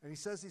 And he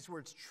says these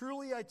words,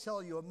 truly I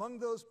tell you, among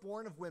those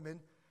born of women,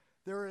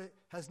 there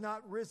has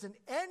not risen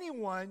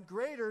anyone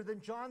greater than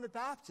John the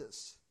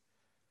Baptist.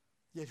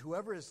 Yet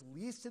whoever is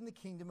least in the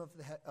kingdom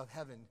of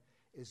heaven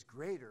is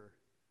greater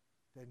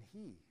than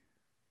he.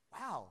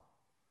 Wow,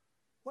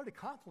 what a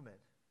compliment.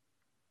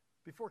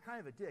 Before kind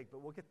of a dig,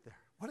 but we'll get there.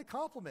 What a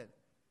compliment.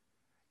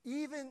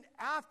 Even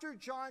after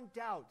John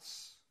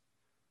doubts,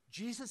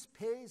 Jesus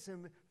pays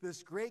him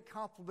this great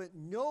compliment.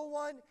 No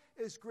one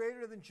is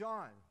greater than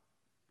John.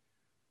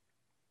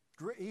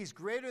 He's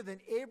greater than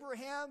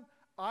Abraham,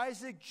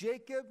 Isaac,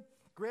 Jacob,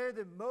 greater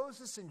than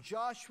Moses and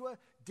Joshua,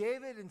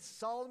 David and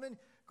Solomon,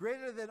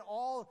 greater than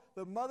all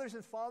the mothers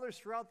and fathers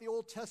throughout the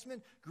Old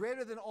Testament,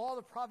 greater than all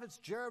the prophets,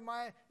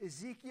 Jeremiah,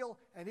 Ezekiel,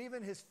 and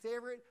even his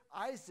favorite,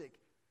 Isaac.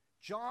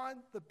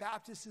 John the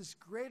Baptist is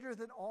greater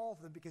than all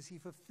of them because he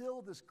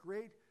fulfilled this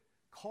great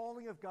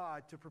calling of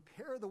God to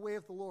prepare the way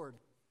of the Lord.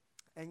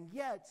 And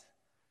yet,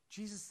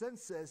 Jesus then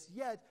says,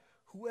 yet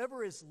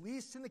whoever is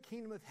least in the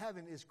kingdom of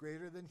heaven is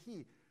greater than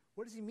he.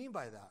 What does he mean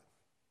by that?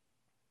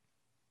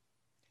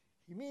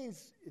 He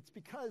means it's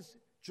because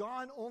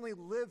John only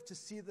lived to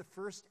see the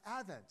first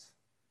advent.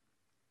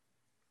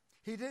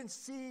 He didn't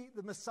see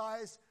the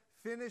Messiah's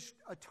finished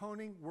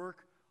atoning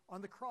work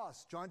on the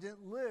cross. John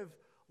didn't live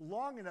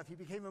long enough. He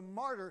became a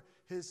martyr.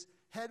 His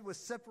head was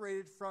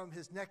separated from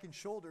his neck and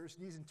shoulders,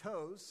 knees and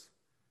toes.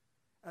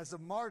 As a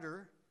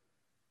martyr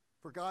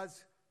for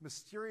God's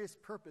mysterious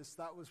purpose,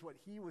 that was what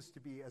he was to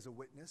be as a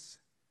witness.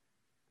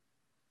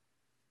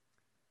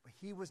 But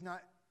he was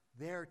not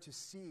there to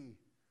see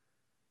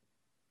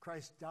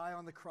Christ die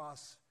on the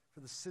cross for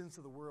the sins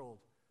of the world,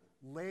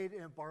 laid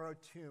in a borrowed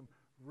tomb,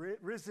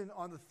 risen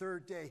on the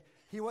third day.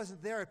 He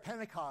wasn't there at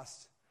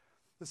Pentecost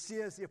to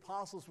see as the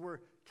apostles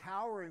were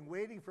cowering,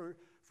 waiting for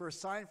a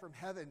sign from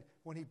heaven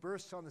when he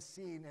burst on the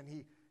scene and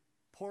he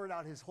poured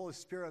out his Holy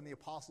Spirit on the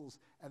apostles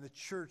and the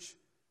church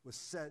was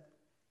set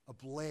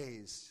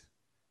ablaze.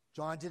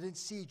 John didn't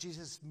see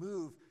Jesus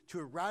move to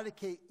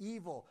eradicate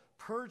evil,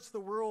 purge the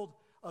world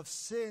of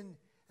sin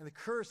and the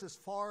curse as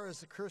far as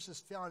the curse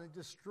is found, and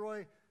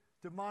destroy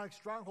demonic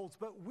strongholds.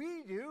 But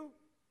we do.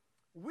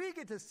 We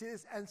get to see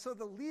this. And so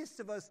the least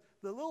of us,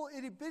 the little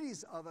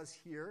itty-bitties of us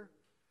here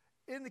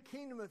in the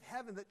kingdom of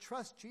heaven that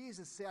trust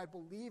Jesus, say, I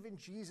believe in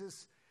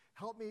Jesus.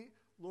 Help me,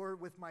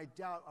 Lord, with my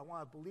doubt. I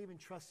want to believe and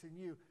trust in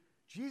you.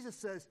 Jesus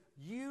says,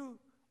 you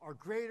are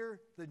greater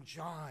than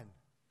John.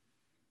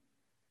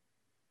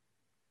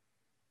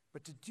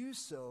 But to do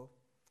so,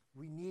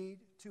 we need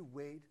to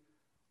wait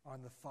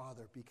on the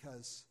Father,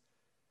 because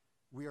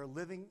we are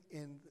living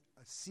in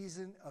a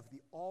season of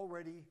the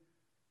already,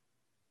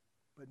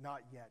 but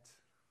not yet.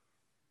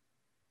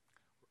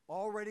 We're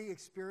already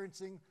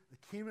experiencing the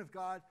kingdom of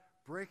God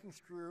breaking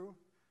through.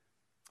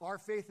 Our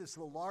faith is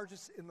the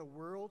largest in the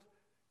world,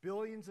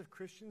 billions of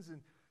Christians,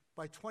 and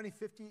by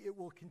 2050 it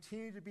will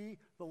continue to be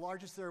the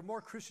largest. There are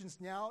more Christians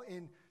now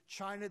in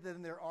China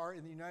than there are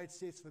in the United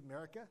States of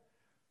America,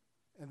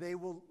 and they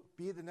will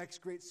be the next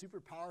great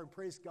superpower. And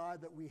praise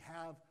God that we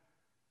have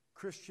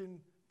Christian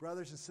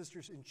brothers and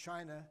sisters in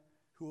China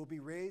who will be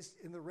raised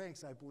in the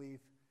ranks, I believe,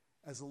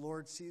 as the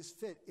Lord sees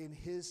fit in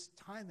his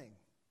timing.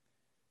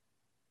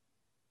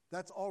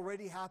 That's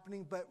already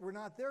happening, but we're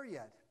not there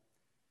yet.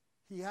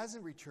 He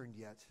hasn't returned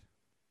yet.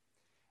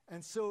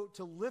 And so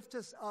to lift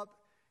us up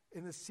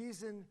in the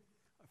season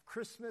of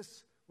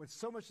Christmas, when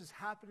so much is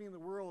happening in the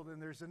world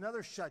and there's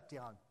another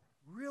shutdown,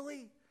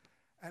 really?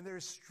 And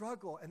there's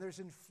struggle, and there's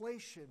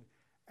inflation,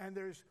 and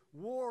there's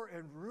war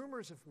and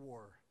rumors of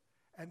war,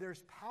 and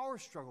there's power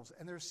struggles,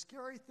 and there's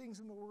scary things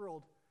in the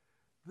world.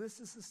 This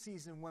is the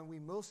season when we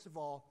most of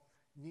all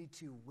need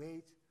to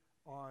wait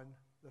on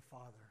the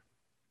Father.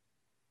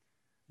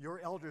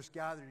 Your elders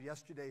gathered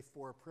yesterday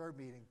for a prayer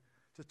meeting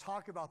to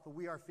talk about the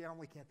We Are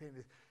Family campaign,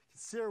 to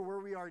consider where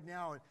we are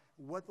now and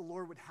what the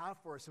Lord would have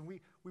for us. And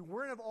we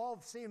weren't of all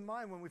the same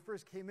mind when we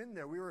first came in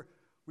there.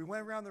 We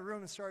went around the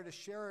room and started to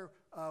share,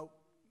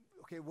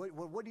 okay,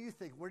 what do you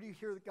think? What do you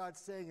hear that God's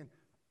saying? And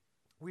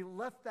we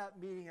left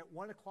that meeting at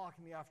 1 o'clock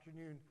in the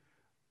afternoon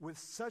with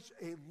such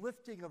a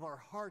lifting of our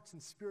hearts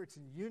and spirits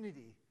and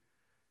unity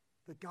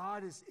that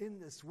God is in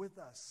this with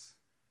us.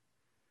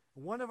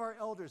 One of our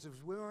elders,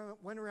 as we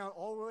went around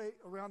all the way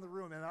around the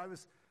room, and I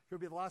was going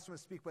to be the last one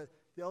to speak, but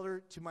the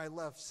elder to my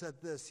left said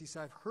this. He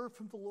said, I've heard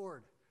from the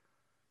Lord.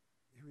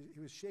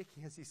 He was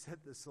shaking as he said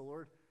this. The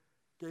Lord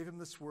gave him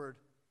this word,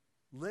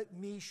 let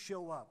me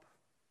show up.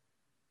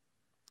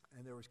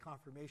 And there was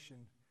confirmation.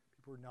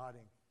 People were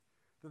nodding.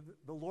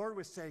 The Lord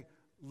was saying,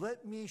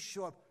 let me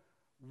show up.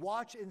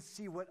 Watch and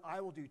see what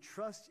I will do.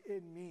 Trust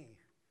in me.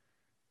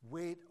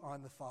 Wait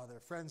on the Father.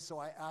 Friends, so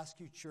I ask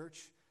you,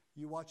 church,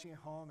 you watching at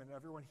home and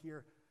everyone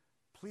here,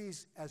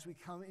 please, as we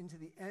come into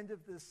the end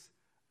of this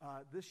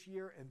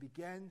year and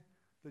begin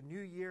the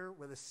new year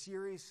with a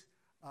series,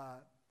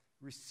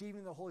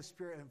 Receiving the Holy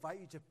Spirit, I invite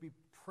you to be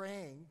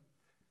praying,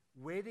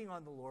 waiting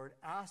on the Lord,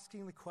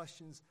 asking the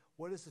questions,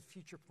 what is the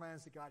future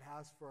plans that God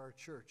has for our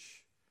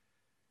church?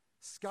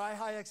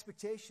 Sky-high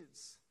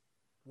expectations.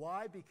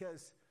 Why?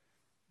 Because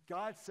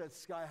God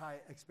sets sky-high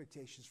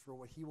expectations for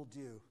what he will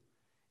do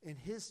in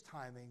his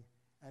timing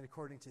and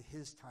according to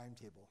his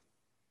timetable.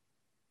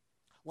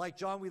 Like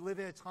John, we live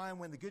in a time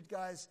when the good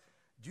guys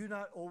do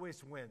not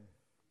always win.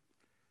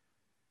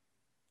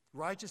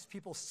 Righteous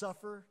people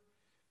suffer,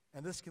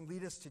 and this can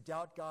lead us to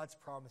doubt God's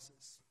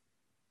promises.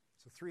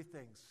 So 3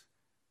 things.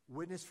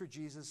 Witness for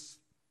Jesus,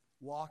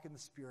 walk in the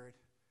Spirit,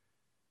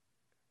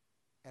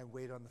 and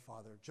wait on the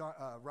Father.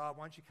 Rob,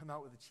 why don't you come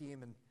out with the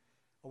team, and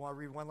I want to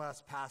read one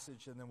last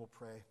passage, and then we'll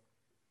pray.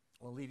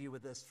 I'll leave you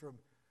with this from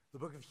the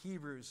book of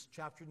Hebrews,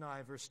 chapter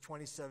 9, verse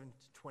 27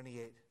 to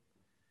 28.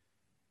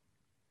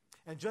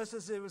 And just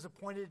as it was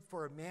appointed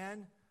for a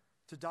man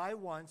to die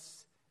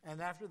once,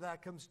 and after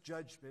that comes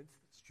judgment,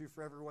 it's true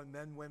for everyone,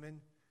 men,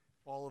 women,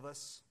 all of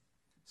us,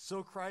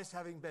 so Christ,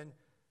 having been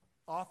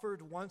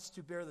offered once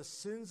to bear the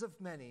sins of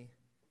many,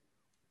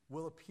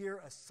 will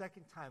appear a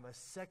second time, a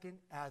second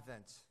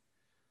advent,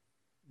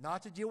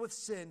 not to deal with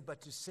sin,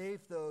 but to save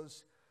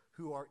those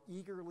who are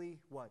eagerly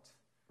what?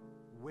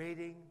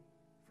 waiting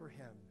for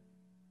him.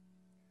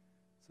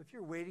 So if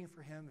you're waiting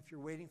for him, if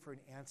you're waiting for an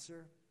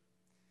answer,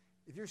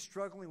 if you're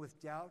struggling with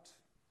doubt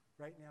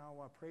right now, I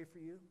want to pray for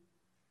you.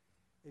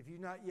 If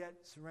you've not yet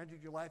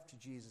surrendered your life to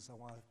Jesus, I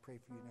want to pray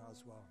for you now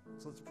as well.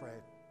 So let's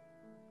pray.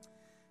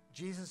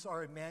 Jesus,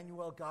 our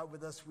Emmanuel, God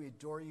with us, we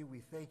adore you. We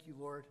thank you,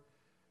 Lord,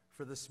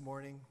 for this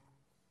morning.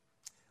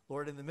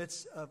 Lord, in the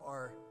midst of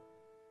our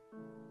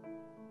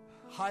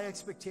high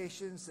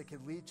expectations that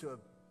can lead to a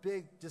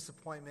big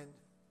disappointment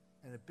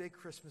and a big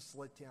Christmas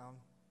letdown,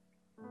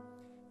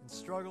 and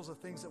struggles of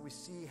things that we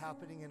see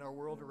happening in our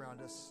world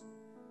around us,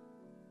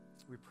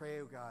 we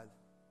pray, oh God,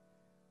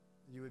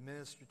 that you would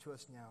minister to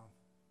us now.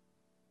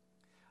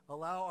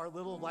 Allow our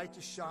little light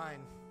to shine.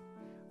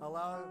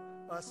 Allow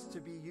us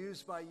to be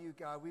used by you,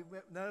 God.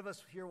 None of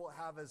us here will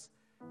have as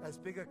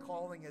big a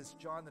calling as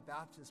John the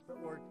Baptist,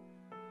 but Lord,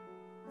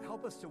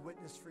 help us to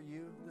witness for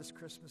you this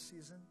Christmas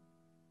season.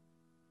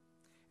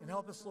 And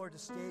help us, Lord, to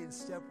stay in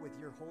step with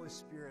your Holy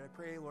Spirit. I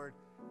pray, Lord,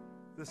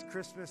 this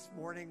Christmas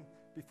morning,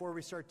 before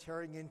we start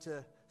tearing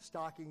into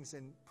stockings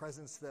and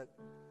presents, that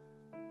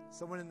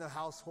someone in the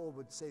household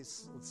would say,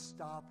 let's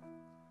stop.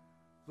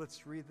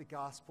 Let's read the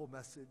gospel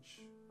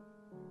message.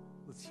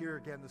 Let's hear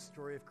again the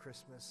story of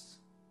Christmas.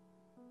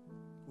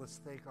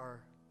 Let's thank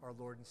our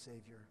Lord and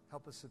Savior.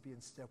 Help us to be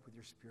in step with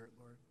your Spirit,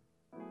 Lord.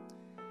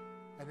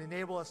 And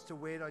enable us to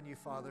wait on you,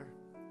 Father,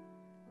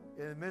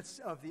 in the midst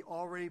of the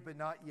already but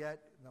not yet,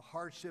 and the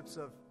hardships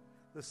of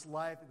this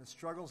life and the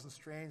struggles and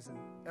strains and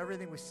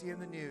everything we see in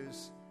the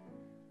news.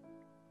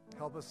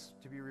 Help us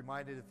to be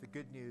reminded of the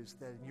good news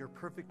that in your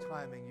perfect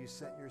timing you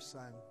sent your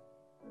Son.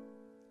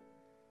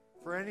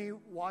 For any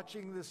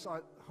watching this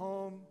at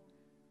home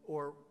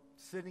or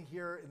sitting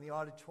here in the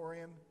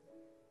auditorium,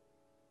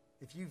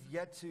 if you've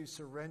yet to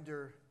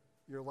surrender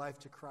your life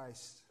to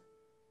Christ,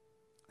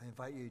 I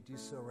invite you to do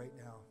so right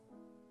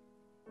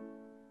now.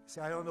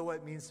 Say, I don't know what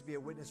it means to be a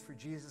witness for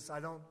Jesus. I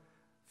don't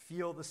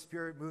feel the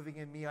Spirit moving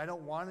in me. I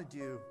don't want to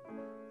do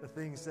the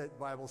things that the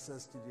Bible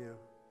says to do.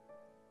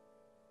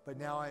 But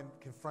now I'm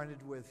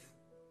confronted with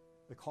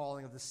the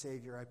calling of the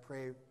Savior. I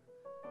pray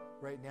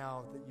right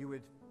now that you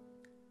would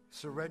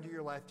surrender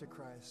your life to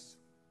Christ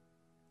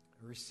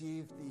and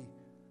receive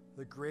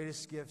the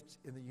greatest gift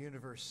in the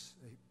universe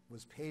that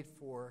was paid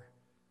for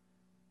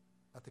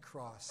at the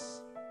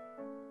cross.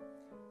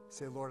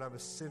 Say, Lord, I'm a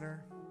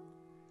sinner.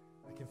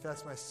 I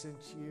confess my sin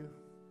to you.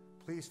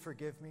 Please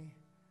forgive me.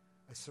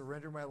 I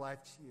surrender my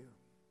life to you.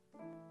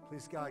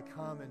 Please, God,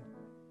 come and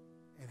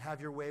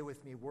have your way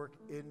with me. Work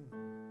in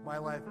my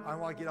life. I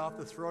want to get off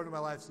the throne of my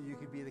life so you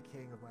can be the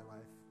king of my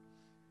life.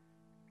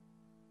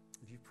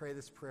 If you pray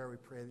this prayer, we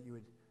pray that you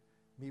would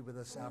meet with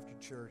us after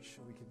church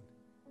so we can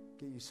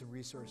get you some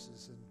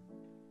resources and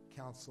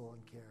counsel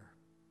and care.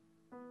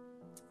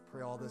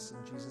 Pray all this in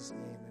Jesus'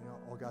 name, and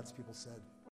all God's people said.